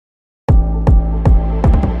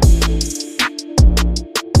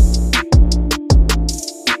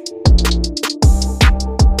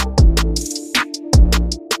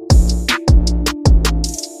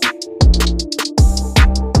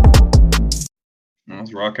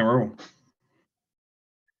Let's rock and roll.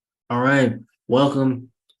 All right.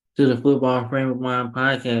 Welcome to the Football Frame of Mind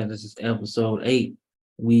podcast. This is episode 8.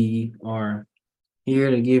 We are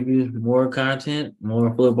here to give you more content,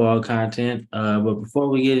 more football content. But before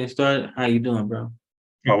we get started, how you doing, bro?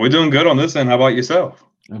 Well, we're doing good on this end. How about yourself?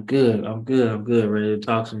 I'm good. I'm good. Ready to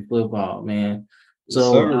talk some football, man. Yes,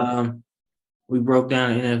 So sir. we broke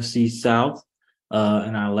down NFC South in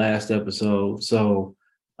our last episode. So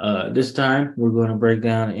this time we're going to break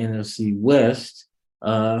down the NFC West.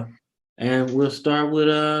 And we'll start with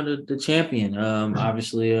the champion.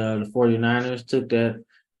 Obviously the 49ers took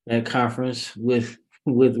that conference with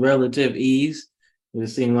relative ease. It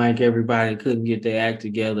seemed like everybody couldn't get their act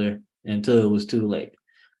together until it was too late.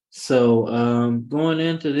 So going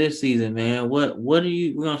into this season, man, we're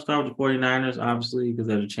gonna start with the 49ers, obviously, because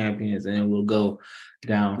they're the champions, and then we'll go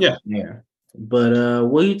down Yeah, from there. But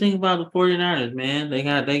what do you think about the 49ers, man? They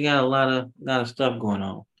got a lot of stuff going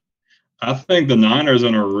on. I think the Niners are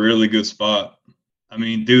in a really good spot. I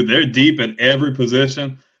mean, dude, they're deep at every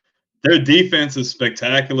position. Their defense is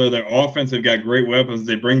spectacular. Their offense, they've got great weapons.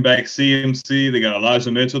 They bring back CMC. They got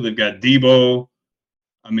Elijah Mitchell. They've got Debo.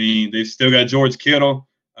 I mean, they've still got George Kittle.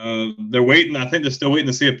 They're waiting. I think they're still waiting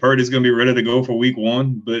to see if Purdy's going to be ready to go for week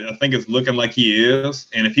 1. But I think it's looking like he is.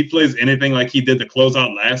 And if he plays anything like he did to close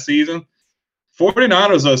out last season,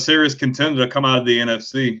 49ers are a serious contender to come out of the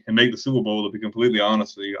NFC and make the Super Bowl, to be completely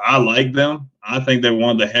honest with you. I like them. I think they're one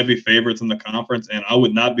of the heavy favorites in the conference, and I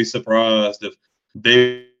would not be surprised if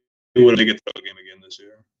they would make it to a game again this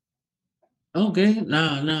year. Okay,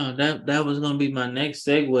 no, that was gonna be my next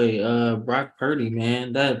segue. Brock Purdy,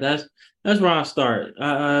 man, that's where I start.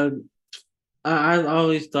 I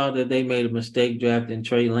always thought that they made a mistake drafting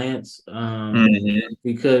Trey Lance, Mm-hmm.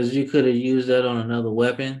 because you could have used that on another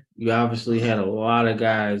weapon. You obviously had a lot of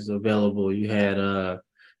guys available. I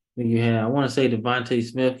want to say Devontae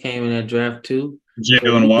Smith came in that draft too, so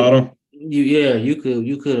Jalen Waddle. you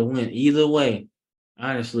could have went either way,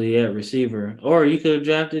 honestly, at receiver, or you could have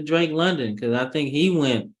drafted Drake London because I think he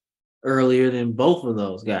went earlier than both of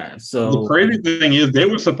those guys. The So crazy thing is they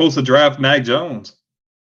were supposed to draft Mac Jones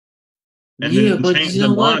and yeah, then but change you their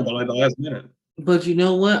know what? mind by like the last minute. But you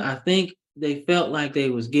know what? I think they felt like they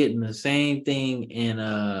was getting the same thing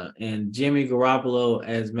in Jimmy Garoppolo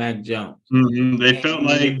as Mac Jones. Mm-hmm. They felt And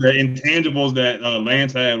like the intangibles that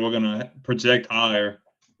Lance had were going to project higher.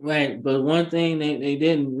 right, but one thing they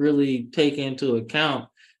didn't really take into account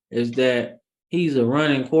is that he's a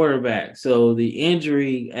running quarterback. So the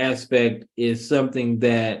injury aspect is something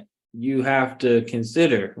that you have to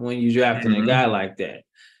consider when you're drafting a Mm-hmm. guy like that.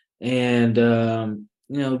 And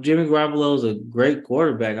Jimmy Garoppolo is a great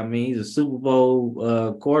quarterback. I mean, he's a Super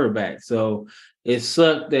Bowl quarterback. So it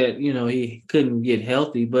sucked that he couldn't get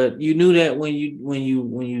healthy, but you knew that when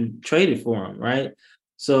you traded for him, right?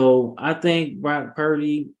 So I think Brock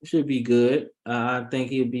Purdy should be good. I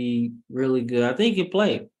think he'll be really good. I think he can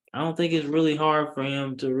play. I don't think it's really hard for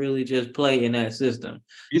him to really just play in that system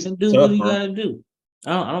He's and do what tough, he bro. got to do.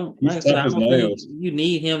 I don't like He's I said, tough I as don't think nails. you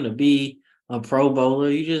need him to be a pro bowler.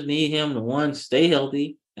 You just need him to one stay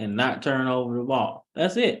healthy and not turn over the ball.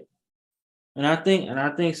 That's it. And I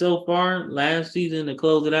think so far last season to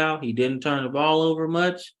close it out, he didn't turn the ball over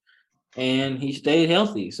much and he stayed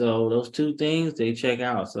healthy. So those two things they check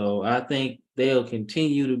out. So I think they'll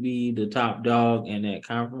continue to be the top dog in that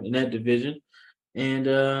conference in that division.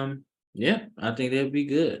 And yeah, I think they'll be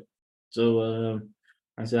good. So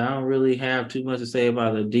I said I don't really have too much to say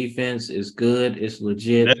about the defense. It's good. It's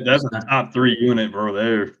legit. That's a top 3 unit, bro.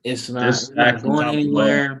 They're It's not stacked from going top to bottom.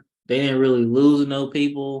 anywhere. They didn't really lose no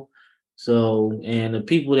people. So and the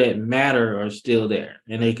people that matter are still there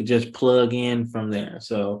and they could just plug in from there.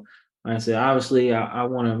 So like I said, obviously I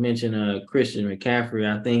want to mention Christian McCaffrey.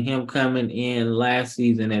 I think him coming in last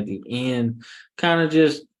season at the end kind of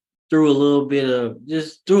just threw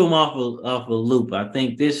him off a loop. I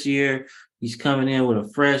think this year he's coming in with a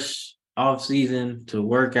fresh off season to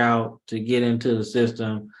work out to get into the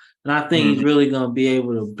system. And I think he's Mhm. really going to be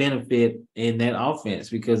able to benefit in that offense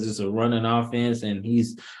because it's a running offense and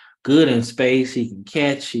he's good in space. He can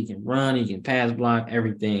catch, he can run, he can pass block,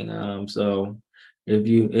 everything. So if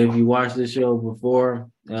you watched the show before,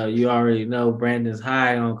 you already know Brandon's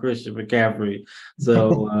high on Christian McCaffrey.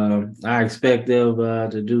 So I expect them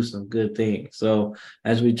to do some good things. So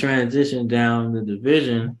as we transition down the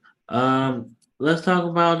division, let's talk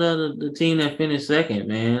about the team that finished second,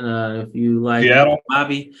 man. If you like Seattle.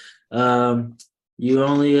 Bobby, you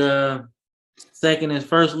only second is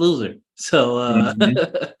first loser. So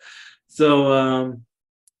Mhm. so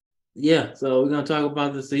yeah, so we're gonna talk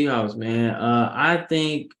about the Seahawks, man. I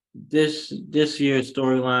think this year's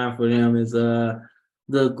storyline for them is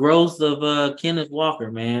the growth of Kenneth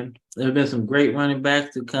Walker, man. There have been some great running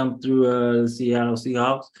backs to come through the Seattle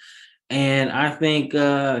Seahawks, and I think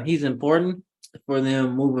he's important for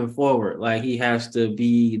them moving forward. Like he has to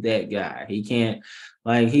be that guy. He can't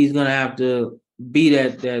like he's gonna have to be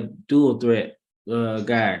that dual threat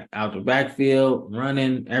guy out the backfield,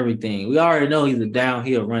 running everything. We already know he's a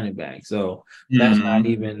downhill running back, so that's not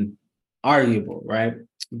Mm-hmm. even arguable, right?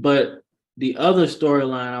 But the other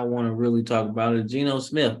storyline I want to really talk about is Geno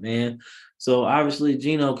Smith, man. So obviously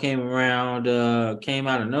Geno came out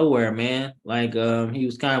of nowhere, man. Like he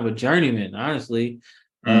was kind of a journeyman, honestly.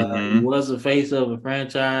 He Mm-hmm. was the face of a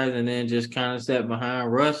franchise and then just kind of sat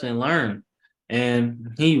behind Russ and learned.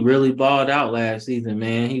 And he really balled out last season,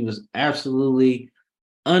 man. He was absolutely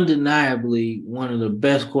undeniably one of the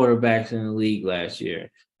best quarterbacks in the league last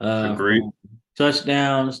year. Agreed. From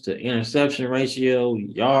touchdowns to interception ratio,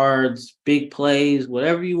 yards, big plays,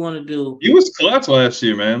 whatever you want to do. He was clutch last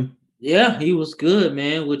year, man. Yeah, he was good,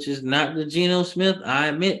 man, which is not the Geno Smith I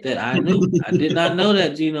admit that I knew. I did not know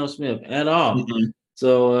that Geno Smith at all. Mm-hmm.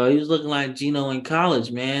 So he was looking like Geno in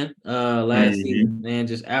college, man, last Mm-hmm. season, and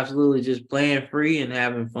just absolutely just playing free and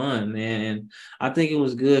having fun, man. And I think it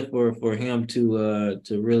was good for him to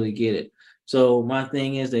really get it. So my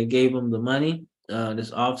thing is they gave him the money this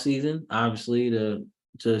offseason, obviously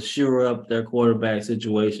to shore up their quarterback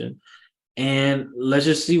situation. And let's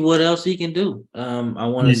just see what else he can do. I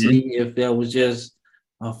want to Mm-hmm. see if that was just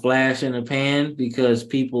a flash in the pan because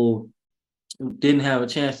people didn't have a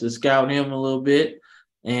chance to scout him a little bit,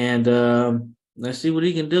 and let's see what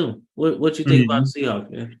he can do. What you think about Mm-hmm. the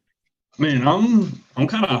Seahawks, man? Man, I'm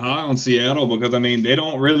kind of high on Seattle because I mean they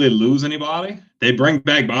don't really lose anybody. They bring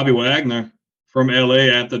back Bobby Wagner from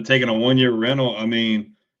LA after taking a 1 year rental. I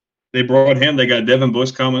mean, they brought him. They got Devin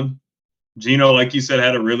Bush coming. Gino, like you said,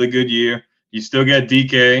 had a really good year. You still got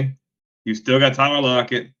DK. You still got Tyler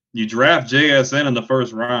Lockett. You draft JSN in the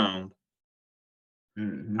first round.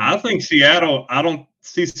 Mm-hmm. I think Seattle, I don't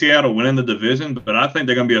see Seattle winning the division, but I think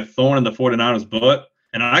they're going to be a thorn in the 49ers' butt.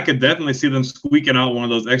 And I could definitely see them squeaking out one of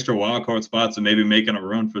those extra wild card spots and maybe making a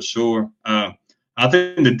run for sure. I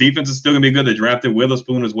think the defense is still going to be good. They drafted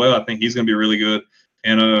Witherspoon as well. I think he's going to be really good.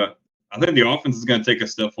 And I think the offense is going to take a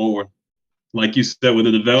step forward. Like you said, with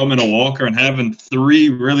the development of Walker and having three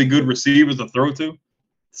really good receivers to throw to,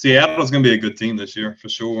 Seattle's going to be a good team this year for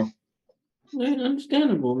sure. Man,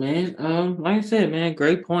 understandable, man. Like I said, man,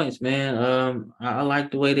 great points, man. I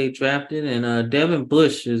like the way they drafted, and Devin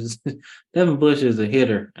Bush is Devin Bush is a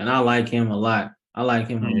hitter, and I like him a lot. I like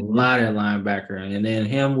him a Mm-hmm. lot at linebacker, and then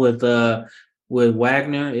him with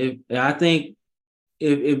Wagner. If I think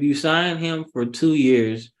if you sign him for 2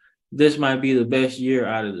 years, this might be the best year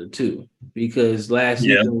out of the two because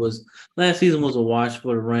Yeah. last season was a wash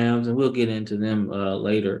for the Rams, and we'll get into them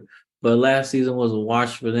later. But last season was a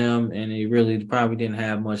wash for them, and they really probably didn't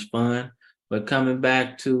have much fun. But coming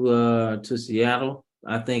back to Seattle,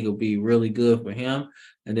 I think it'll be really good for him.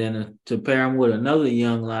 And then to pair him with another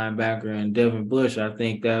young linebacker and Devin Bush, I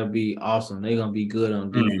think that would be awesome. They're gonna be good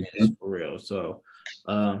on Mm-hmm. defense for real. So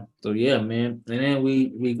yeah, man. And then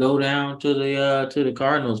we go down to the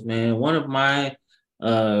Cardinals, man. One of my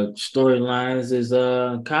storylines is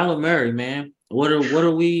Kyler Murray, man. What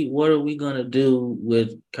are we gonna do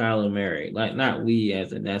with Kyler Murray? Like not we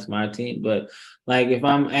as in that's my team, but like if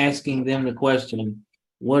I'm asking them the question,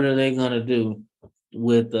 what are they gonna do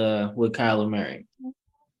with Kyler Murray?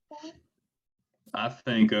 I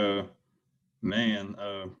think, man,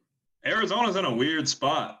 Arizona's in a weird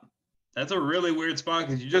spot. That's a really weird spot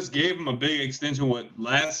because you just gave him a big extension, what,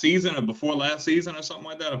 last season or before last season or something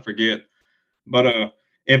like that? I forget. But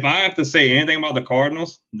if I have to say anything about the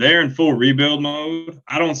Cardinals, they're in full rebuild mode.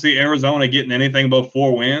 I don't see Arizona getting anything above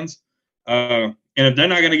 4 wins. And if they're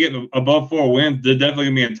not going to get above 4 wins, they're definitely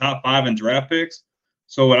going to be in top 5 in draft picks.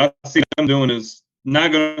 So what I see them doing is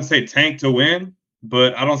not going to say tank to win,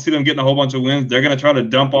 but I don't see them getting a whole bunch of wins. They're going to try to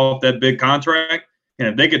dump off that big contract. And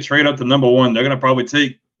if they could trade up to number 1, they're going to probably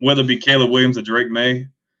take whether it be Caleb Williams or Drake May.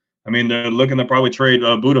 I mean, they're looking to probably trade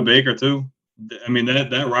Buda Baker too. I mean,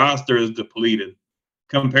 that roster is depleted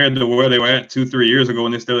compared to where they were at 2-3 years ago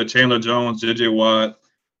when they still had Chandler Jones, J.J. Watt,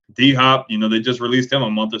 D Hop. They just released him a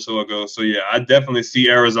month or so ago. So yeah, I definitely see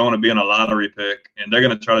Arizona being a lottery pick, and they're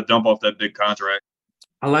going to try to dump off that big contract.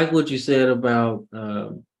 I like what you said about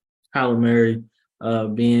Kyler Murray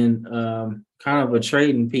being kind of a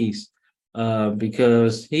trading piece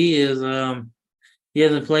because he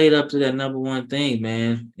hasn't played up to that number one thing,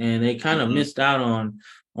 man. And they kind of Mm-hmm. missed out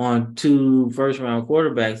on 2 first round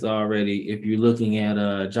quarterbacks already. If you're looking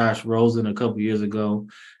at Josh Rosen a couple years ago,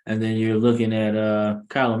 and then you're looking at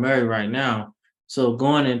Kyler Murray right now. So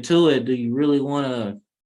going into it, do you really want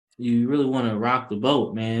to rock the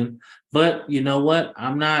boat, man? But you know what?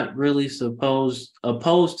 I'm not really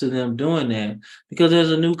opposed to them doing that because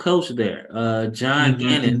there's a new coach there. John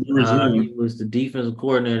Gannon, he was the defensive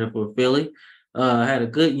coordinator for Philly. Had a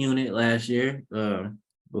good unit last year,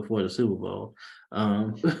 before the Super Bowl.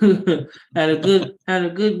 Had a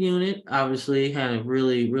good unit. Obviously, had a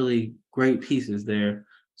really great pieces there.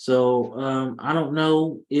 So I don't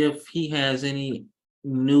know if he has any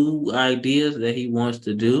new ideas that he wants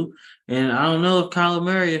to do. And I don't know if Kyler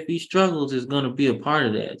Murray, if he struggles, is going to be a part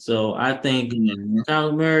of that. So I think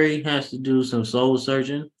Kyler Murray has to do some soul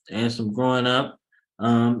searching and some growing up.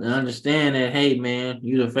 And understand that, hey, man,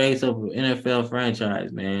 you're the face of an NFL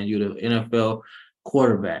franchise, man. You're the NFL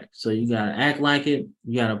quarterback. So you got to act like it.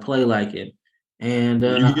 You got to play like it. And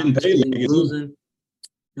You're getting paid obviously like it too.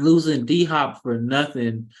 losing D Hop for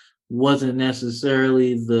nothing wasn't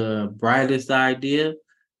necessarily the brightest idea,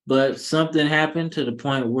 but something happened to the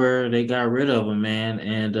point where they got rid of him, man,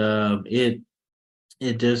 and it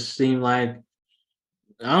just seemed like,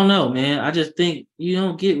 I don't know, man. I just think you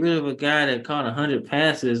don't get rid of a guy that caught 100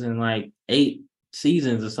 passes in like 8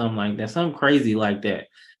 seasons or something like that, something crazy like that.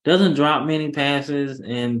 Doesn't drop many passes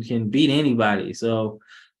and can beat anybody. So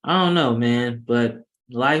I don't know, man. But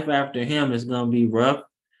life after him is gonna be rough,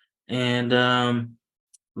 and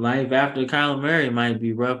life after Kyler Murray might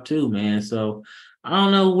be rough too, man. So I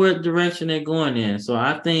don't know what direction they're going in. So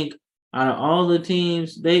I think out of all the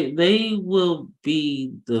teams, they will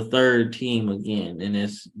be the third team again in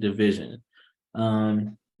this division.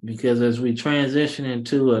 Because as we transition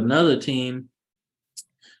into another team,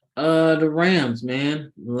 the Rams,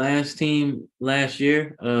 man, last team last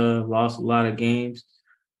year, lost a lot of games,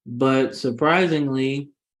 but surprisingly,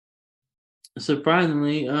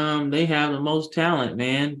 they have the most talent,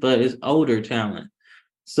 man, but it's older talent.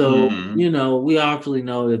 So, we obviously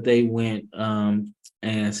know that they went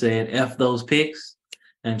and said F those picks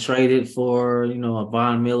and traded for, a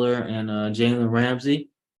Von Miller and Jalen Ramsey.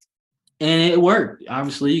 And it worked.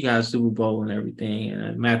 Obviously, you got a Super Bowl and everything,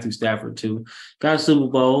 and Matthew Stafford too got a Super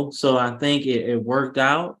Bowl. So I think it worked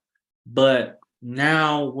out. But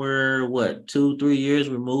now we're what, 2-3 years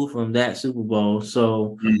removed from that Super Bowl.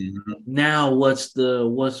 So now what's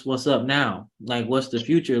up now? Like, what's the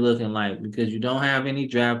future looking like? Because you don't have any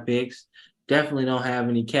draft picks, definitely don't have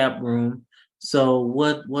any cap room. So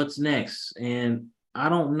what's next? And I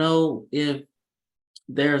don't know if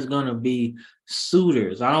there's gonna be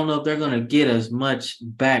suitors. I don't know if they're gonna get as much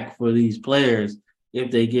back for these players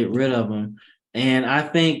if they get rid of them. And I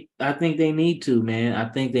think they need to, man. I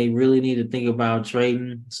think they really need to think about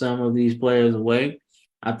trading some of these players away.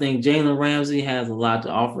 I think Jalen Ramsey has a lot to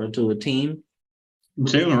offer to a team.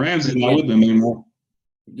 Jalen Ramsey's not with them anymore.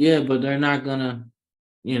 Yeah, but they're not gonna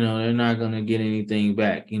get anything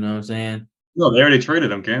back. You know what I'm saying? No, they already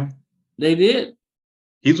traded him, Cam. They did?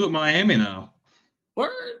 He's with Miami now. Word.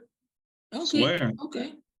 Okay. Swear.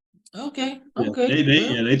 Okay.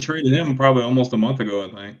 They traded him probably almost a month ago,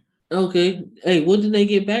 I think. Okay. Hey, what did they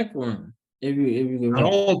get back for him? If you can remember.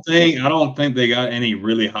 I don't think they got any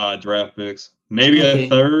really high draft picks. Maybe a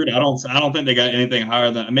third. I don't think they got anything higher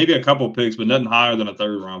than, maybe a couple picks, but nothing higher than a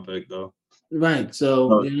third round pick though. Right.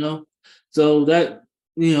 So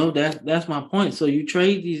that's my point. So you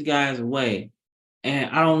trade these guys away, and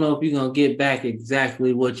I don't know if you're gonna get back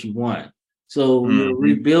exactly what you want. So your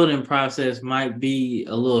rebuilding process might be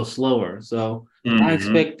a little slower. So I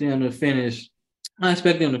expect them to finish. I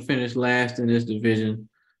expect them to finish last in this division,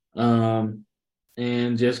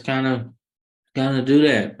 and just kind of do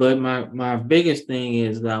that. But my biggest thing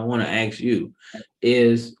is that I want to ask you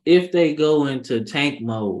is, if they go into tank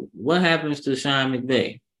mode, what happens to Sean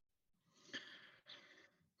McVay?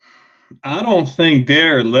 I don't think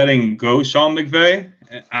they're letting go Sean McVay.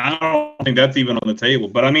 I don't think that's even on the table.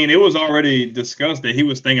 But I mean, it was already discussed that he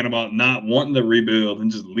was thinking about not wanting to rebuild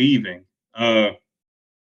and just leaving.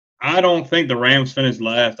 I don't think the Rams finished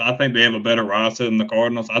last. I think they have a better roster than the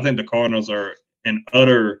Cardinals. I think the Cardinals are in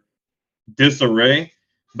utter disarray.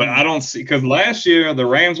 But I don't see, because last year the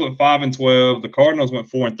Rams went 5-12, the Cardinals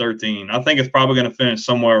went 4-13. I think it's probably going to finish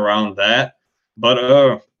somewhere around that.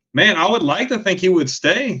 But man, I would like to think he would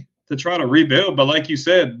stay to try to rebuild. But like you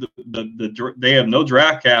said, they have no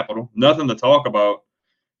draft capital, nothing to talk about.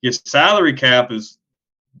 Your salary cap it's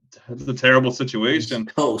a terrible situation.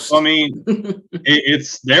 So, I mean,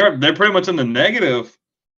 they're pretty much in the negative,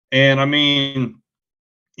 and I mean,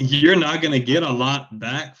 you're not going to get a lot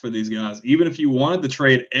back for these guys. Even if you wanted to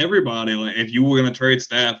trade everybody, like if you were going to trade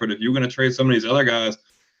Stafford, if you were going to trade some of these other guys,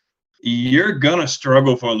 you're going to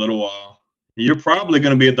struggle for a little while. you're probably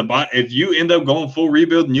going to be at the bottom. If you end up going full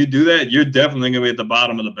rebuild and you do that, you're definitely going to be at the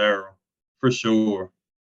bottom of the barrel for sure.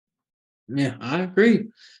 Yeah, I agree.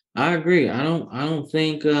 I agree. I don't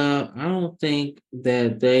think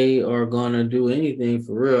that they are gonna do anything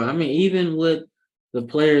for real. I mean, even with the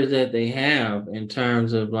players that they have in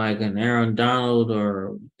terms of like an Aaron Donald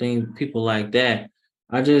or people like that,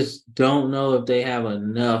 I just don't know if they have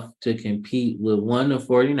enough to compete with one, the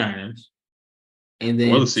 49ers, and Or the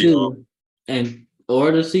then Seahawks. two, and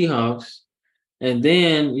or the Seahawks. And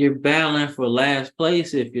then you're battling for last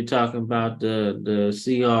place if you're talking about the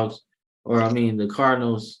Seahawks, or I mean the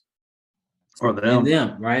Cardinals Or and them.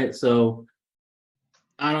 them, right? So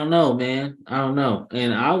I don't know, man. I don't know.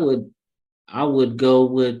 And I would go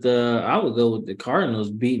with the Cardinals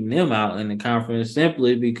beating them out in the conference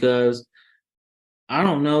simply because I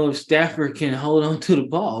don't know if Stafford can hold on to the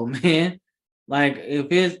ball, man. Like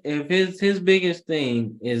if his biggest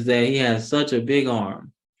thing is that he has such a big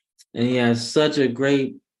arm and he has such a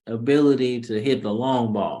great ability to hit the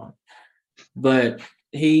long ball. But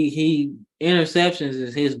he interceptions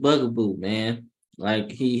is his bugaboo, man.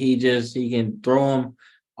 Like he can throw them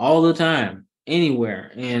all the time,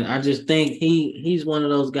 anywhere. And I just think he's one of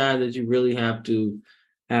those guys that you really have to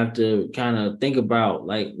kind of think about,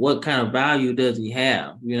 like what kind of value does he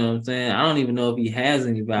have? You know what I'm saying? I don't even know if he has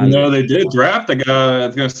any value. They did draft a guy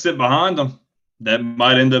that's going to sit behind them. That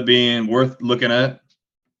might end up being worth looking at.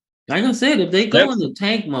 Like I said, if they go That's into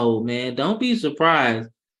tank mode, man, don't be surprised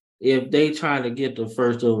if they try to get the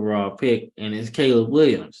first overall pick and it's Caleb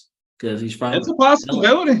Williams because he's it's from a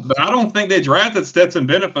possibility, but I don't think they drafted Stetson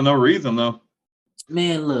Bennett for no reason, though.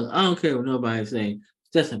 Man, look, I don't care what nobody's saying.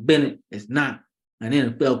 Stetson Bennett is not an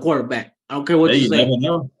NFL quarterback. I don't care what Hey, you you never say.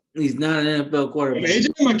 know. He's not an NFL If quarterback. AJ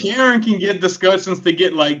McCarron can get discussions to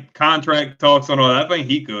get like contract talks on all that, I think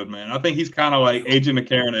he could, man. I think he's kind of like AJ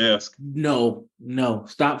McCarron esque. No, no.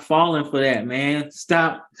 Stop falling for that, man.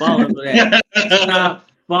 Stop falling for that. Stop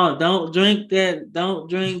falling. Don't drink that. Don't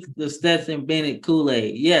drink the Stetson Bennett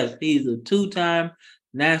Kool-Aid. Yes, he's a two-time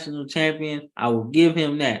national champion. I will give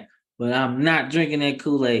him that. But I'm not drinking that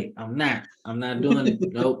Kool-Aid. I'm not. I'm not doing it.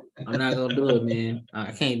 Nope. I'm not gonna do it, man.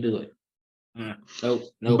 I can't do it. Nope,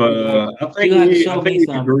 nope. But He gonna have to show I think me we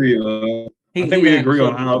something. agree. I think He we gonna have to agree show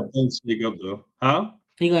on me how something. things shake up, though. Huh?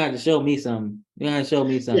 He gonna have to show me something. He gonna have to show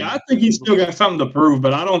me Yeah, something. I think he's still got something to prove,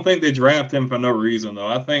 but I don't think they draft him for no reason, though.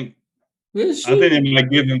 Yeah, I think they shoot. might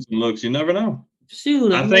give him some looks. You never know.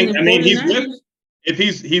 Shoot. I mean the I mean, he's with 49ers. if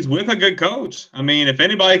he's with a good coach. I mean, if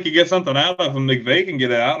anybody could get something out of him, McVay can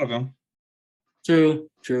get it out of him. True,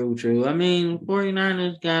 true, true. I mean,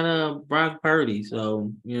 49ers got Brock Purdy,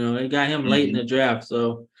 so they got him late in the draft.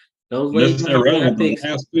 So those And this late is round draft irrelevant. The picks,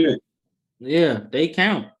 last pick. yeah, they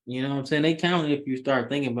count. You know what I'm saying? They count if you start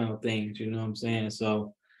thinking about things, you know what I'm saying?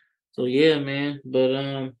 So yeah, man.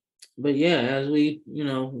 But yeah, as we,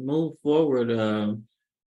 move forward,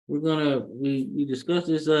 we discussed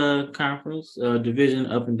this conference division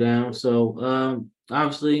up and down. So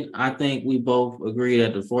obviously I think we both agree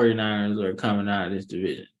that the 49ers are coming out of this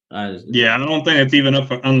division. Yeah, I don't think it's even up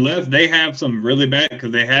for, unless they have some really bad,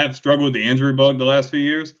 because they have struggled with the injury bug the last few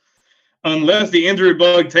years. Unless the injury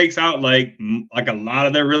bug takes out like a lot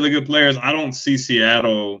of their really good players, I don't see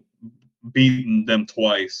Seattle beating them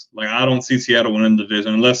twice. Like I don't see Seattle winning the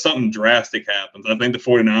division unless something drastic happens. I think the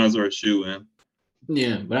 49ers are a shoe in.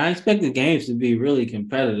 Yeah, but I expect the games to be really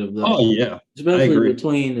competitive though, Oh yeah, I especially agree.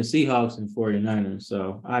 between the Seahawks and 49ers.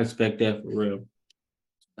 So I expect that for real.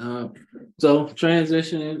 So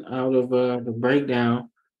transitioning out of the breakdown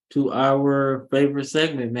to our favorite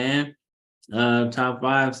segment, man. Top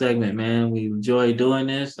five segment, man. We enjoy doing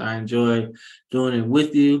this. I enjoy doing it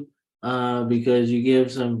with you because you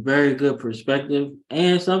give some very good perspective.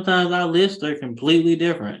 And sometimes our lists are completely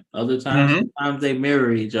different. Other times, Mm-hmm. sometimes they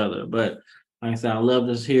mirror each other. But like I said, I love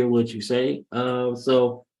to hear what you say.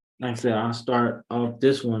 So like I said, I'll start off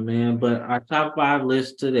this one, man. But our top five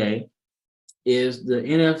list today is the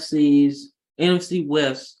NFC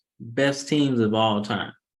West best teams of all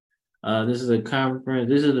time. This is a conference.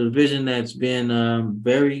 This is a division that's been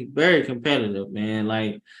very, very competitive, man.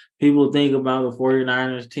 Like people think about the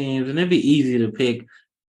 49ers teams, and it'd be easy to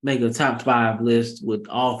make a top five list with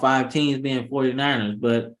all five teams being 49ers,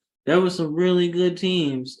 but there were some really good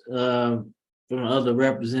teams from other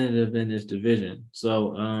representatives in this division. So,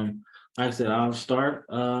 like I said, I'll start.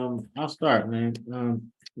 I'll start, man.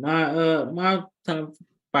 My top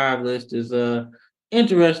five list is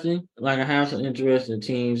interesting. Like I have some interesting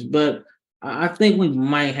teams, but I think we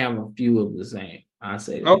might have a few of the same. I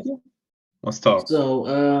say that. Okay, let's talk.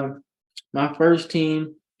 So my first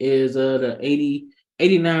team is the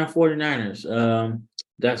 89 49ers.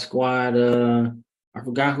 that squad. I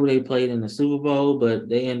forgot who they played in the Super Bowl, but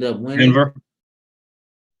they end up winning.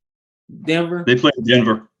 Denver. They played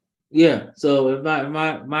Denver. Yeah. So if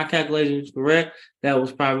my calculation is correct, that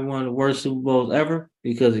was probably one of the worst Super Bowls ever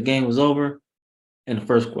because the game was over in the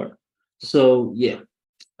first quarter. So yeah.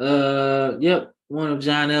 Yep. One of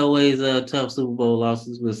John Elway's tough Super Bowl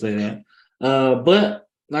losses. We'll say that. But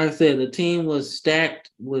like I said, the team was stacked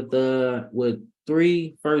with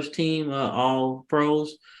 3 first team all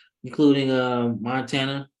pros, including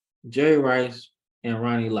Montana, Jerry Rice, and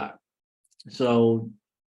Ronnie Lott. So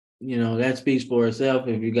that speaks for itself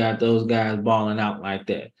if you got those guys balling out like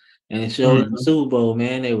that. And it showed in the Super Bowl,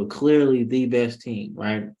 man, they were clearly the best team,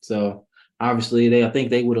 right? So obviously I think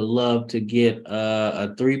they would have loved to get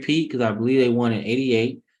a three-peat because I believe they won in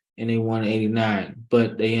 88 and they won in 89.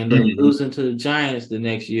 But they ended up losing to the Giants the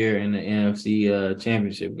next year in the NFC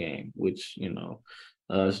championship game, which,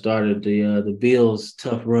 started the Bills'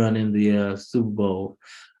 tough run in the Super Bowl.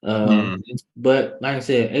 But like I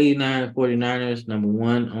said, 89 49ers, number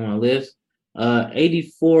 1 on my list.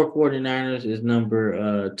 84 49ers is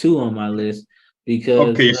number 2 on my list because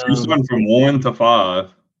okay, so you're starting from 1 to 5.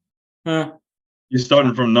 Huh? You're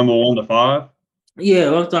starting from number 1 to 5?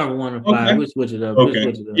 Yeah, I'm starting from 1 to 5. Okay. We'll switch it up.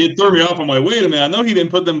 Okay. It threw me off. I'm like, wait a minute. I know he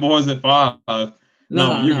didn't put them boys at 5.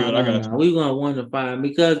 No, you're good. I got you. We're going 1 to 5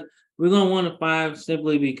 because we're going 1 to 5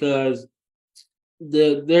 simply because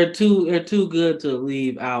they're too good to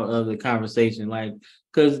leave out of the conversation, like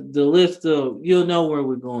because the list of you'll know where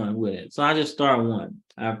we're going with it. So I just start 1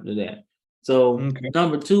 after that. So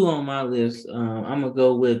number 2 on my list, I'm gonna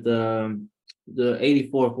go with the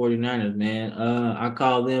 84 49ers, man. I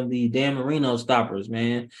call them the Dan Marino stoppers,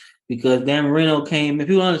 man, because Dan Marino if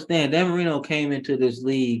you understand, Dan Marino came into this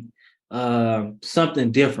league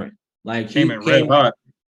something different. Like he came red hot.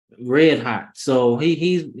 Red hot. So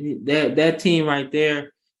he's that team right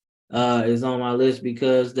there is on my list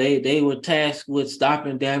because they were tasked with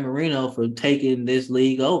stopping Dan Marino from taking this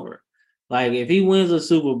league over. Like if he wins a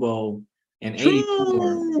Super Bowl in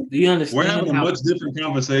 84, do you understand? We're having a much different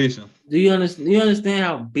conversation. Do you understand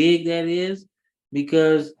how big that is?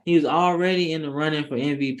 Because he was already in the running for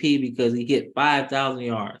MVP because he hit 5,000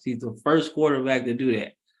 yards. He's the first quarterback to do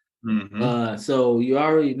that. So you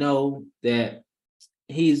already know that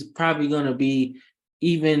he's probably going to be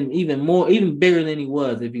even bigger than he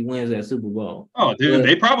was if he wins that Super Bowl. Oh, dude,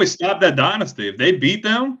 they probably stopped that dynasty. If they beat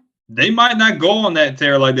them, they might not go on that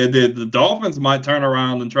tear like they did. The Dolphins might turn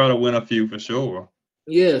around and try to win a few for sure.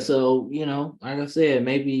 Yeah, so like I said,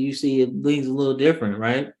 maybe you see it league's a little different,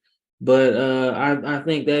 right? But I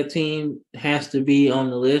think that team has to be on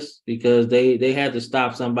the list because they had to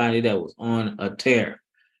stop somebody that was on a tear,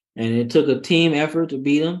 and it took a team effort to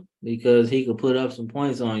beat him because he could put up some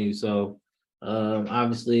points on you. So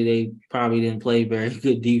obviously they probably didn't play very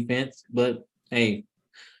good defense, but hey,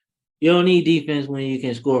 you don't need defense when you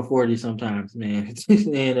can score 40 sometimes, man.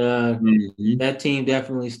 And that team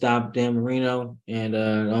definitely stopped Dan Marino and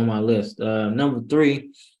on my list. Number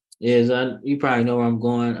 3 is you probably know where I'm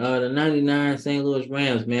going. The 99 St. Louis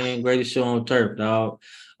Rams, man, greatest show on turf, dog.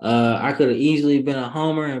 I could have easily been a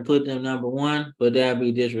homer and put them number 1, but that'd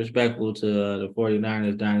be disrespectful to the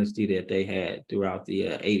 49ers dynasty that they had throughout the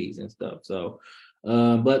 80s and stuff. So,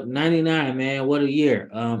 but 99, man, what a year.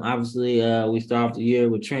 Obviously, we start off the year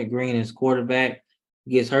with Trent Green as quarterback.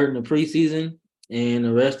 He gets hurt in the preseason, and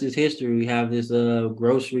the rest is history. We have this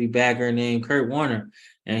grocery bagger named Kurt Warner,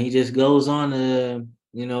 and he just goes on to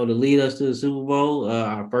lead us to the Super Bowl,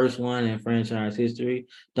 our first one in franchise history.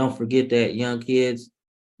 Don't forget that, young kids.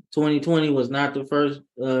 2020 was not the first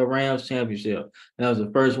Rams championship. That was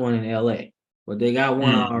the first one in LA, but they got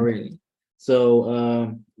one already.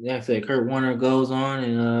 So, like I said, Kurt Warner goes on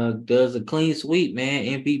and does a clean sweep, man.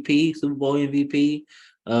 MVP, Super Bowl MVP,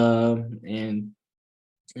 and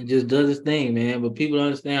just does his thing, man. But people don't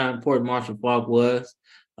understand how important Marshall Faulk was.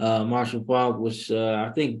 Marshall Faulk was, I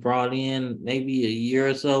think, brought in maybe a year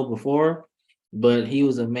or so before, but he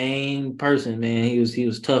was a main person, man. He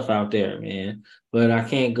was tough out there, man. But I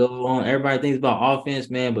can't go on. Everybody thinks about offense,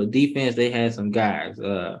 man, but defense, they had some guys.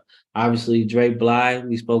 Obviously, Dre Bly,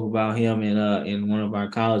 we spoke about him in one of our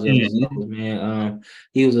college episodes, man.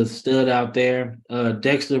 He was a stud out there.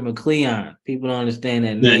 Dexter McCleon, people don't understand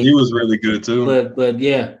that name. Yeah, he was really good too.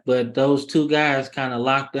 But those 2 guys kind of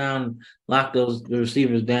locked the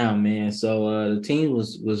receivers down, man. So the team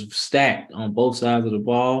was stacked on both sides of the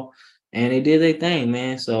ball, and they did their thing,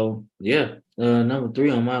 man. So yeah, number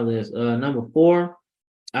 3 on my list. Number 4,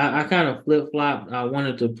 I kind of flip flop. I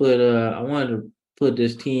wanted to put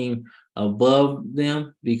this team above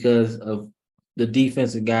them because of the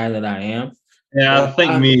defensive guy that I am. Yeah, I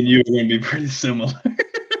think me and you are going to be pretty similar.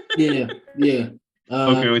 Yeah.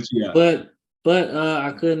 Uh, Okay, what you got? but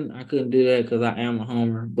I couldn't do that because I am a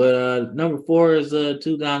homer. But number 4 is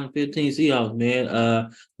 2015 Seahawks,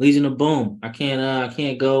 man. Legion of Boom. I can't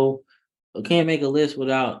make a list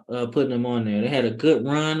without putting them on there. They had a good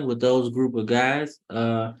run with those group of guys,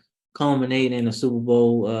 culminating in a Super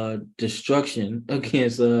Bowl destruction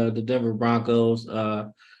against the Denver Broncos.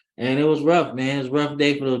 And it was rough, man. It was a rough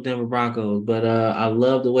day for those Denver Broncos. But I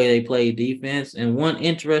love the way they played defense. And one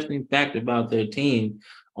interesting fact about their team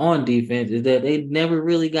on defense is that they never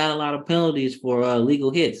really got a lot of penalties for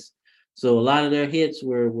legal hits. So a lot of their hits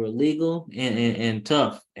were legal and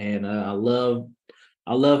tough. And I love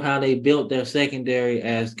how they built their secondary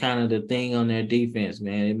as kind of the thing on their defense,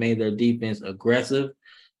 man. It made their defense aggressive,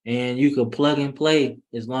 and you could plug and play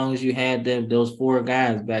as long as you had those 4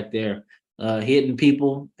 guys back there hitting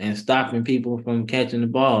people and stopping people from catching the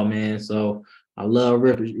ball, man. So I love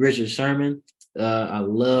Richard Sherman. I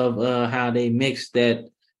love how they mixed that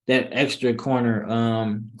extra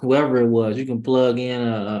corner. Whoever it was, you can plug in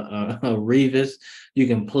a Revis, you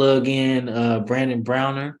can plug in Brandon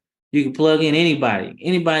Browner, you can plug in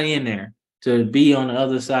anybody in there to be on the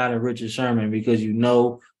other side of Richard Sherman because you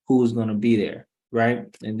know who's going to be there, right?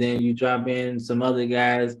 And then you drop in some other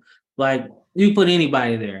guys, like you put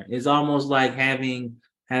anybody there. It's almost like having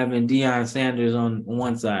Deion Sanders on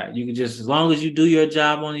one side. You can just, as long as you do your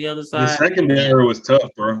job on the other The side. secondary was tough,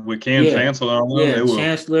 bro. With Cam Yeah, Chancellor on them, yeah, they were.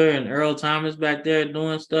 Chancellor and Earl Thomas back there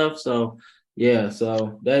doing stuff. So yeah,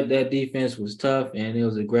 so that defense was tough and it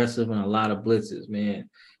was aggressive and a lot of blitzes, man.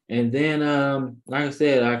 And then like I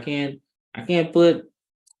said, I could put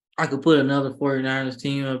another 49ers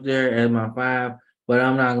team up there as my 5, but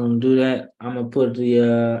I'm not gonna do that. I'm gonna put the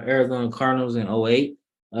Arizona Cardinals in '08.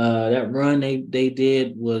 That run they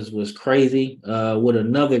did was crazy. With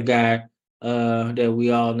another guy that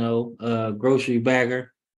we all know, grocery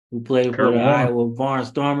bagger, who played for Kurt the Warner. Iowa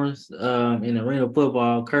Barnstormers in arena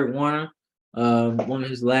football, Kurt Warner. One of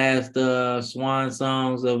his last swan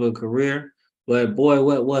songs of a career. But boy,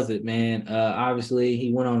 what was it, man? Obviously,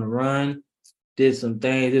 he went on the run, did some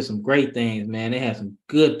things, did some great things, man. They had some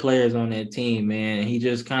good players on that team, man. He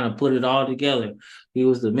just kind of put it all together. He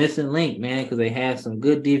was the missing link, man, because they had some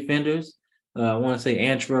good defenders. I want to say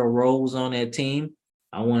Antrell Rowe was on that team.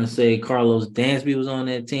 I want to say Carlos Dansby was on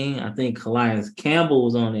that team. I think Calais Campbell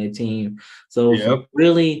was on that team. So some Yep.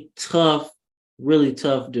 really tough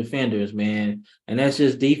defenders, man. And that's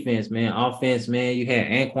just defense, man. Offense, man. You had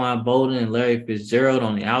Anquan Bolden and Larry Fitzgerald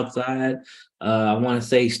on the outside. I want to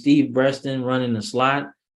say Steve Breston running the slot.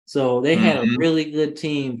 So they had a Mm-hmm. really good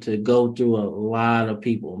team to go through a lot of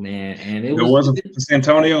people, man. And If it wasn't for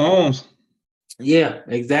Antonio Holmes. yeah,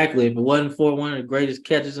 exactly. If it wasn't for one of the greatest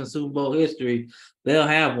catches in Super Bowl history, they'll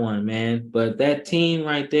have one, man. But that team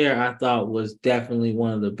right there, I thought was definitely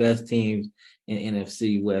one of the best teams in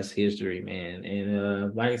NFC West history, man.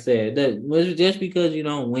 And like I said, that was just because you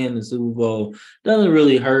don't win the Super Bowl doesn't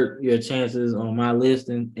really hurt your chances on my list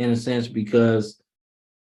in a sense because,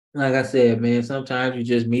 like I said, man, sometimes you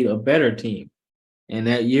just meet a better team. And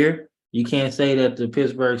that year, you can't say that the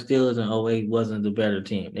Pittsburgh Steelers in '08 wasn't the better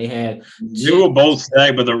team. They had They Chip. were both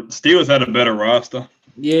stacked, but the Steelers had a better roster.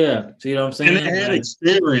 Yeah, see what I'm And saying? they had Like,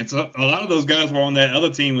 experience. A lot of those guys were on that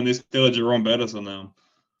other team when they still had Jerome Bettis on them.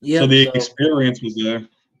 So yep. the So, experience was there.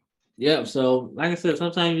 yep. So, like I said,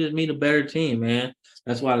 sometimes you just meet a better team, man.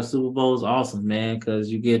 That's why the Super Bowl is awesome, man,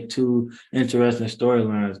 because you get 2 interesting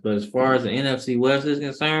storylines. But as far as the NFC West is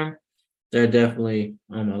concerned, they're definitely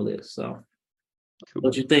on my list. So,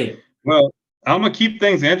 what you think? Well, I'm gonna keep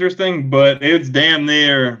things interesting, but it's damn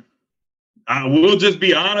near. I will just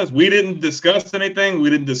be honest. We didn't discuss anything. We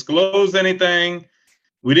didn't disclose anything.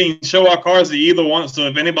 We didn't show our cards to either one. So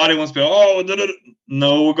if anybody wants to be,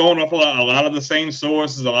 no, we're going off a lot of the same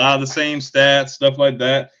sources, a lot of the same stats, stuff like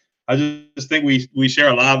that. I just think we share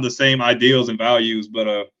a lot of the same ideals and values.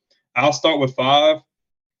 But I'll start with 5.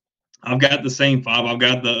 I've got the same 5. I've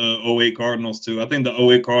got the '08 Cardinals too. I think the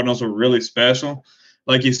 '08 Cardinals were really special.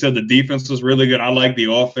 Like you said, the defense was really good. I like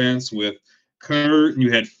the offense with Kurt.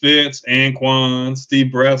 You had Fitz, Anquan,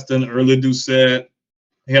 Steve Breston, Early Doucette.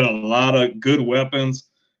 He had a lot of good weapons.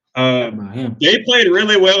 How about him? They played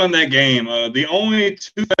really well in that game. The only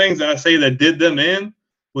 2 things I say that did them in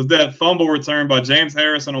was that fumble return by James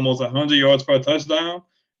Harrison, almost 100 yards for a touchdown.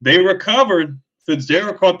 They recovered.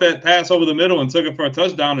 Fitzgerald caught that pass over the middle and took it for a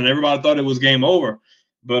touchdown, and everybody thought it was game over.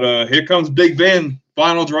 But here comes Big Ben,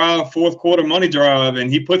 final drive, 4th quarter money drive,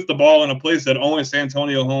 and he puts the ball in a place that only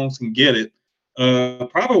Santonio Holmes can get it.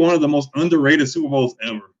 Probably one of the most underrated Super Bowls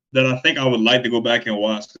ever that I think I would like to go back and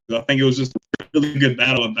watch. I think it was just a really good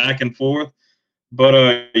battle of back and forth.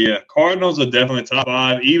 But yeah, Cardinals are definitely top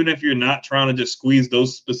 5. Even if you're not trying to just squeeze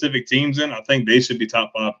those specific teams in, I think they should be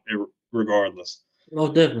top 5 regardless.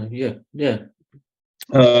 Most definitely. Yeah. Yeah.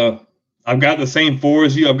 Uh, I've got the same 4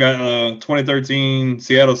 as you. I've got 2013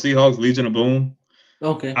 Seattle Seahawks, Legion of Boom.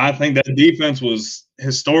 Okay. I think that defense was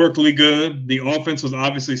historically good. The offense was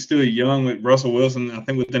obviously still young with Russell Wilson. I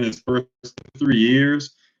think within his first 3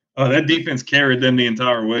 years, that defense carried them the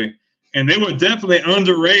entire way. And they were definitely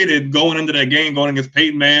underrated going into that game, going against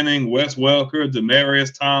Peyton Manning, Wes Welker,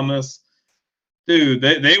 Demaryius Thomas. Dude,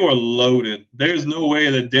 they were loaded. There's no way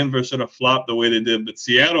that Denver should have flopped the way they did. But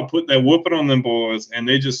Seattle put that whooping on them boys, and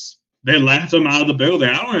they laughed them out of the building.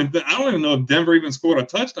 I don't even know if Denver even scored a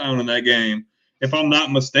touchdown in that game, if I'm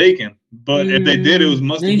not mistaken. But if they did,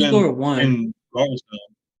 must They have been scored one. in garbage time.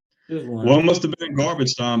 Well, it must have been in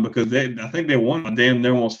garbage time because I think they won by damn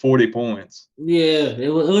near almost 40 points. Yeah, it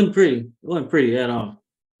wasn't pretty. It wasn't pretty at all.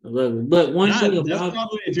 But one thing about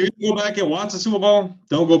if you go back and watch the Super Bowl,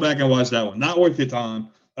 don't go back and watch that one. Not worth your time.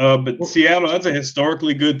 But Seattle, that's a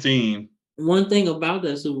historically good team. One thing about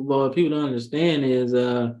that Super Bowl people don't understand is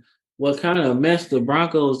what kind of messed the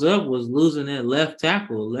Broncos up was losing that left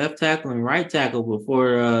tackle and right tackle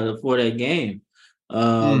before that game.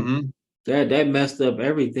 That messed up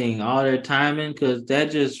everything, all their timing, because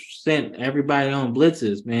that just sent everybody on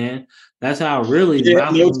blitzes, man. That's how really he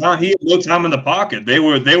had no time in the pocket. They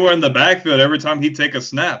were in the backfield every time he'd take a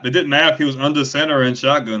snap. It didn't matter if he was under center and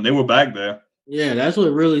shotgun. They were back there. Yeah, that's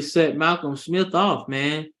what really set Malcolm Smith off,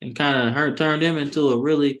 man, and kind of turned him into a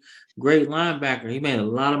really great linebacker. He made a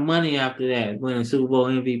lot of money after that, winning Super Bowl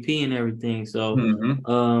MVP and everything. So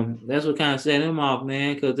that's what kind of set him off,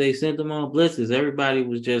 man, because they sent him on blitzes. Everybody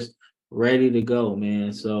was just ready to go,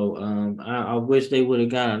 man. So I wish they would have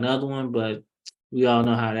got another one, but we all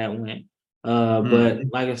know how that went. But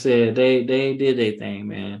like I said, they did their thing,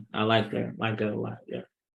 man. I like that a lot. Yeah.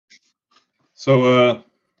 So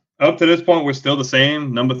up to this point, we're still the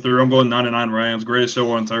same. Number 3, I'm going 99 Rams, greatest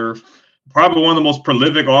show on turf. Probably one of the most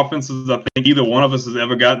prolific offenses I think either one of us has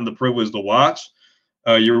ever gotten the privilege to watch.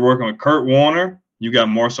 You're working with Kurt Warner. You got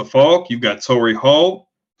Marshall Faulk. You got Torrey Holt.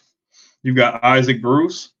 You got Isaac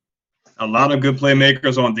Bruce. A lot of good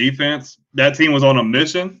playmakers on defense. That team was on a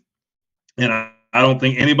mission, and I don't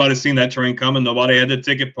think anybody's seen that train coming. Nobody had their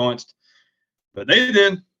ticket punched, but they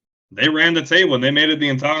did. They ran the table, and they made it the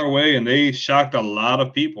entire way, and they shocked a lot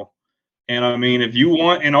of people. And, I mean, if you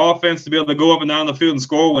want an offense to be able to go up and down the field and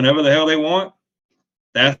score whenever the hell they want,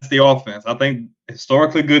 that's the offense. I think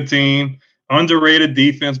historically good team, underrated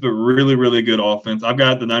defense, but really, really good offense. I've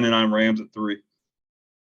got the 99 Rams at 3.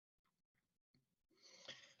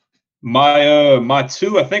 My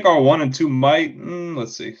 2, I think our 1 and 2 might.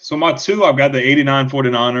 Let's see. So my 2, I've got the 89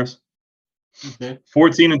 49ers. Okay.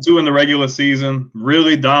 14-2 in the regular season.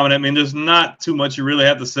 Really dominant. I mean, there's not too much you really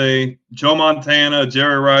have to say. Joe Montana,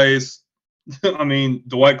 Jerry Rice, I mean,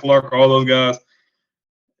 Dwight Clark, all those guys.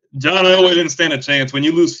 John Elway didn't stand a chance. When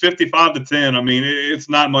you lose 55-10, I mean, it's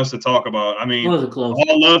not much to talk about. I mean,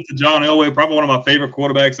 all love to John Elway, probably one of my favorite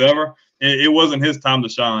quarterbacks ever. It wasn't his time to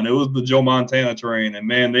shine. It was the Joe Montana train, and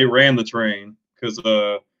man, they ran the train because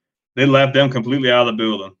they left them completely out of the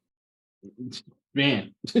building.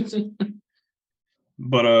 Man.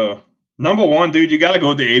 But number 1, dude, you got to go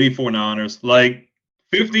with the 84 Niners. Like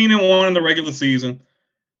 15-1 in the regular season.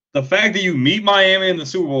 The fact that you meet Miami in the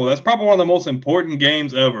Super Bowl, that's probably one of the most important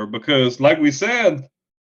games ever because, like we said,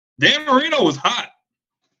 Dan Marino was hot.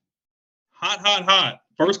 Hot.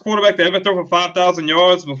 First quarterback to ever throw for 5,000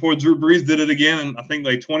 yards before Drew Brees did it again in, I think,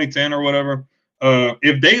 like 2010 or whatever.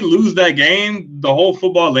 If they lose that game, the whole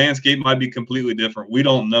football landscape might be completely different. We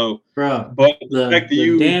don't know. Bro, but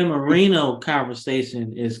the Dan Marino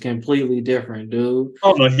conversation is completely different, dude.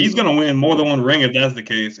 Oh, no, he's going to win more than one ring if that's the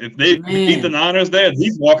case. If they beat the Niners there,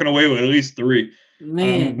 he's walking away with at least 3.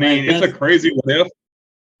 Man, it's a crazy what if.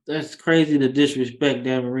 That's crazy the disrespect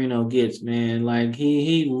Dan Marino gets, man. Like,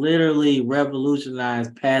 he literally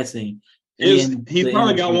revolutionized passing. He's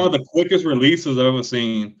probably got one of the quickest releases I've ever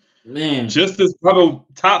seen. Man. Just as probably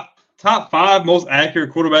top 5 most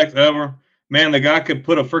accurate quarterbacks ever. Man, the guy could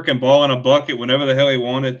put a freaking ball in a bucket whenever the hell he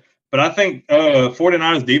wanted. But I think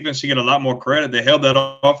 49ers defense should get a lot more credit. They held that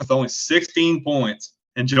offense to only 16 points.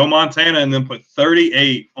 And Joe Montana and then put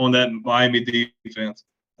 38 on that Miami defense.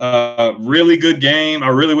 Really good game. I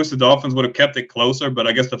really wish the Dolphins would have kept it closer, but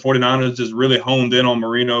I guess the 49ers just really honed in on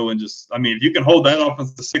Marino and if you can hold that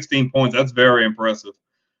offense to 16 points, that's very impressive.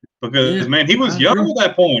 Because, man, he was young at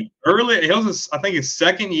that point. Early, he was, I think, his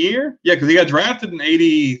second year. Yeah, because he got drafted in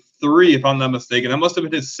 83, if I'm not mistaken. That must have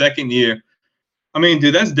been his second year. I mean,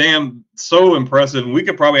 dude, that's so impressive. We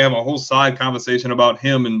could probably have a whole side conversation about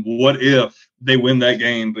him and what if they win that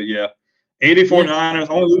game. But yeah, 84 Yeah. Niners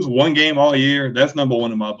only lose one game all year. That's number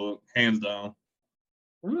one in my book, hands down.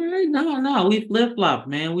 All right, no, we flip flopped,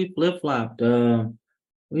 man. We flip flopped.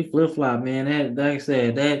 We flip flopped, man. That, like I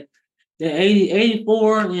said, that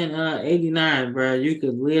 84 and 89, bro. You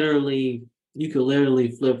could literally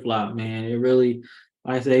flip flop, man. It really,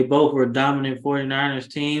 like I say, both were dominant 49ers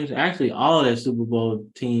teams. Actually, all their Super Bowl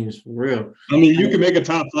teams, for real. I mean, you can make a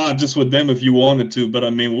top five just with them if you wanted to, but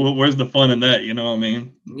I mean, where's the fun in that? You know what I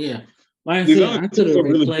mean? Yeah. Like I These said, other I could teams have are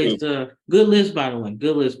really replaced good. good list by the way.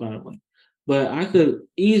 Good list by the way. But I could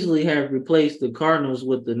easily have replaced the Cardinals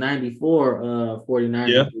with the 94 49ers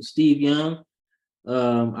Yeah. with Steve Young.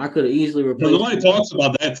 I could have easily But replaced nobody talks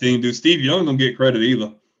about that team, dude. Steve Young don't get credit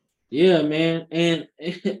either. yeah, man. And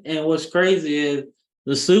and what's crazy is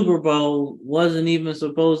the Super Bowl wasn't even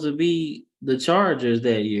supposed to be the Chargers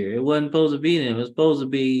that year. It wasn't supposed to be them. It was supposed to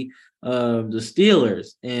be the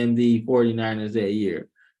Steelers and the 49ers that year.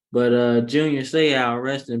 But Junior Seau,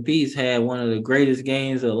 rest in peace, had one of the greatest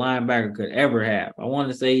games a linebacker could ever have. I want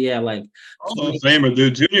to say he had like Hall of Famer,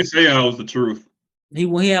 dude. Junior Seau was the truth.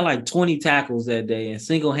 he had like 20 tackles that day and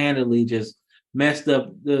single-handedly just messed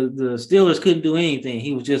up the Steelers couldn't do anything.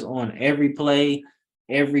 He was just on every play,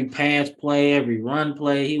 every pass play, every run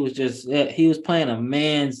play. He was playing a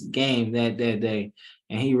man's game that day.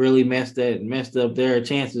 And he really messed up their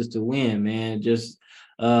chances to win, man. Just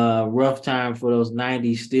rough time for those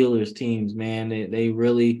 90s Steelers teams, man. They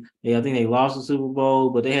really I think they lost the Super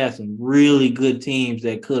Bowl, but they had some really good teams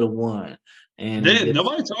that could have won. And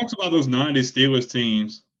Nobody talks about those '90s Steelers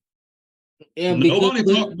teams. yeah, Nobody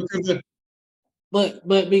talks because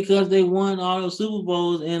but because they won all those Super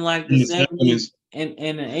Bowls in like the in the 70s 70s.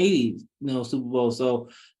 and the 80s, Super Bowl. So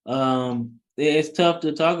it's tough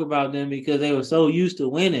to talk about them because they were so used to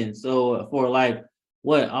winning. So for like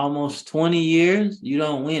almost 20 years, you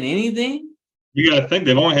don't win anything? You got to think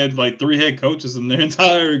they've only had like 3 head coaches in their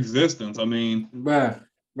entire existence. I mean, Bruh.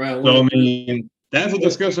 so I mean, that's a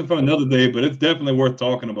discussion for another day, but it's definitely worth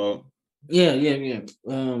talking about. Yeah.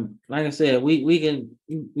 Like I said,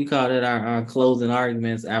 we call it our closing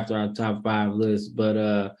arguments after our top 5 list.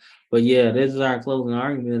 But yeah, this is our closing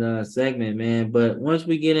argument segment, man. But once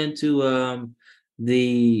we get into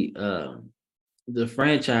the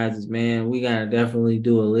franchises, man, we gotta definitely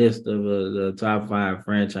do a list of the top 5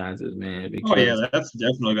 franchises, man. Oh yeah, that's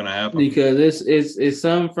definitely gonna happen. Because it's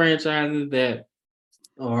some franchises that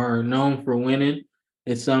are known for winning.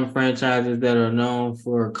 It's some franchises that are known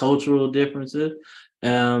for cultural differences.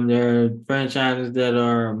 There are franchises that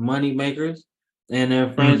are money makers, and there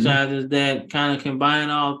are franchises that kind of combine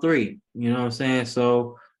all three. You know what I'm saying?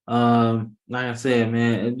 So, like I said,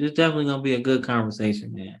 man, it's definitely gonna be a good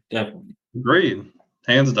conversation, man. Definitely. Great,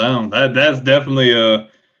 hands down. That's definitely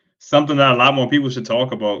something that a lot more people should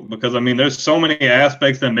talk about because I mean, there's so many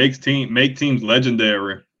aspects that make teams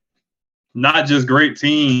legendary. Not just great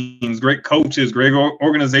teams, great coaches, great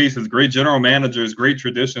organizations, great general managers, great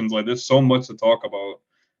traditions. Like there's so much to talk about.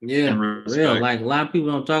 Yeah, real. Like a lot of people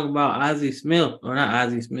don't talk about Ozzie Smith or not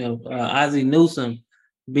Ozzie Smith, Ozzie Newsome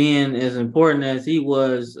being as important as he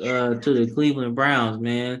was to the Cleveland Browns,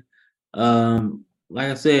 man.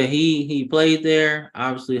 Like I said, he played there,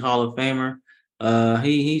 obviously Hall of Famer.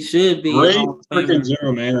 He should be Great Hall of freaking Famer.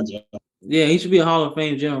 general manager. Yeah, he should be a Hall of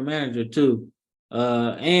Fame general manager too.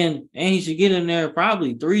 And he should get in there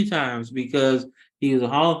probably 3 times because he was a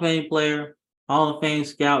Hall of Fame player, Hall of Fame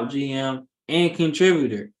scout GM, and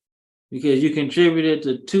contributor. Because you contributed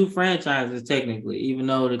to 2 franchises technically, even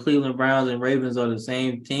though the Cleveland Browns and Ravens are the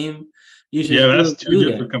same team. You should that's still 2 do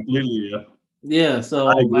different that. completely. Yeah. Yeah, so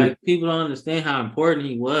I agree. like people don't understand how important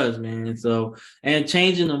he was, man. So and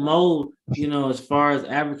changing the mold, as far as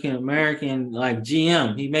African American like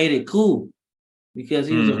GM, he made it cool because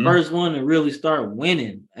he was the first one to really start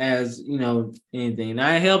winning as anything.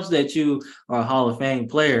 Now it helps that you are a Hall of Fame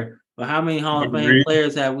player, but how many Hall of Fame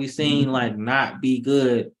players have we seen like not be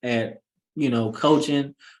good at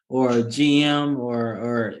coaching or GM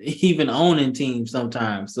or even owning teams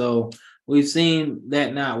sometimes? So we've seen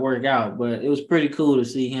that not work out, but it was pretty cool to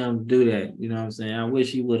see him do that. You know what I'm saying? I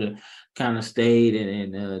wish he would have kind of stayed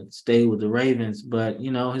and stayed with the Ravens, but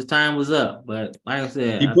his time was up. But like I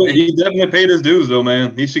said, He definitely paid his dues though,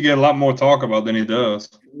 man. He should get a lot more talk about than he does.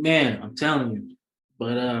 Man, I'm telling you.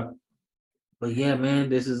 But yeah, man,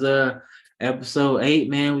 this is episode 8,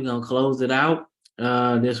 man. We're gonna close it out.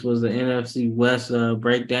 This was the NFC West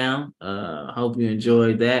breakdown. Hope you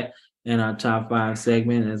enjoyed that in our top 5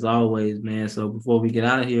 segment as always, man. So before we get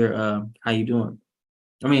out of here, how you doing?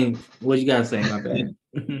 I mean, what you gotta say? My bad.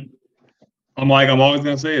 I'm always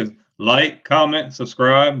gonna say is like, comment,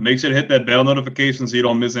 subscribe. Make sure to hit that bell notification so you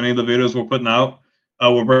don't miss any of the videos we're putting out.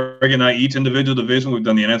 We're breaking out each individual division. We've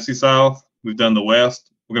done the NFC South. We've done the West.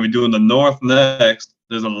 We're going to be doing the North next.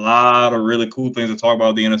 There's a lot of really cool things to talk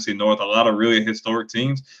about the NFC North, a lot of really historic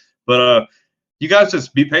teams. But you guys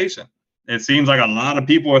just be patient. It seems like a lot of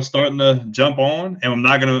people are starting to jump on, and I'm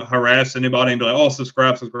not going to harass anybody and be like, oh,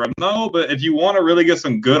 subscribe. No, but if you want to really get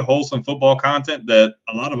some good, wholesome football content that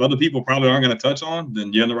a lot of other people probably aren't going to touch on,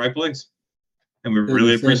 then you're in the right place. And we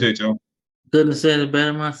really appreciate y'all. Couldn't have said it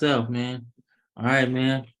better myself, man. All right,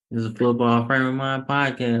 man. This is a Football Frame of Mind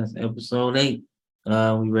podcast, episode 8.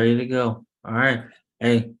 We ready to go. All right.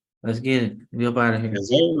 Hey, let's get it. We up out of here.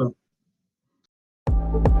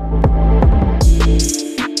 Yes, sir.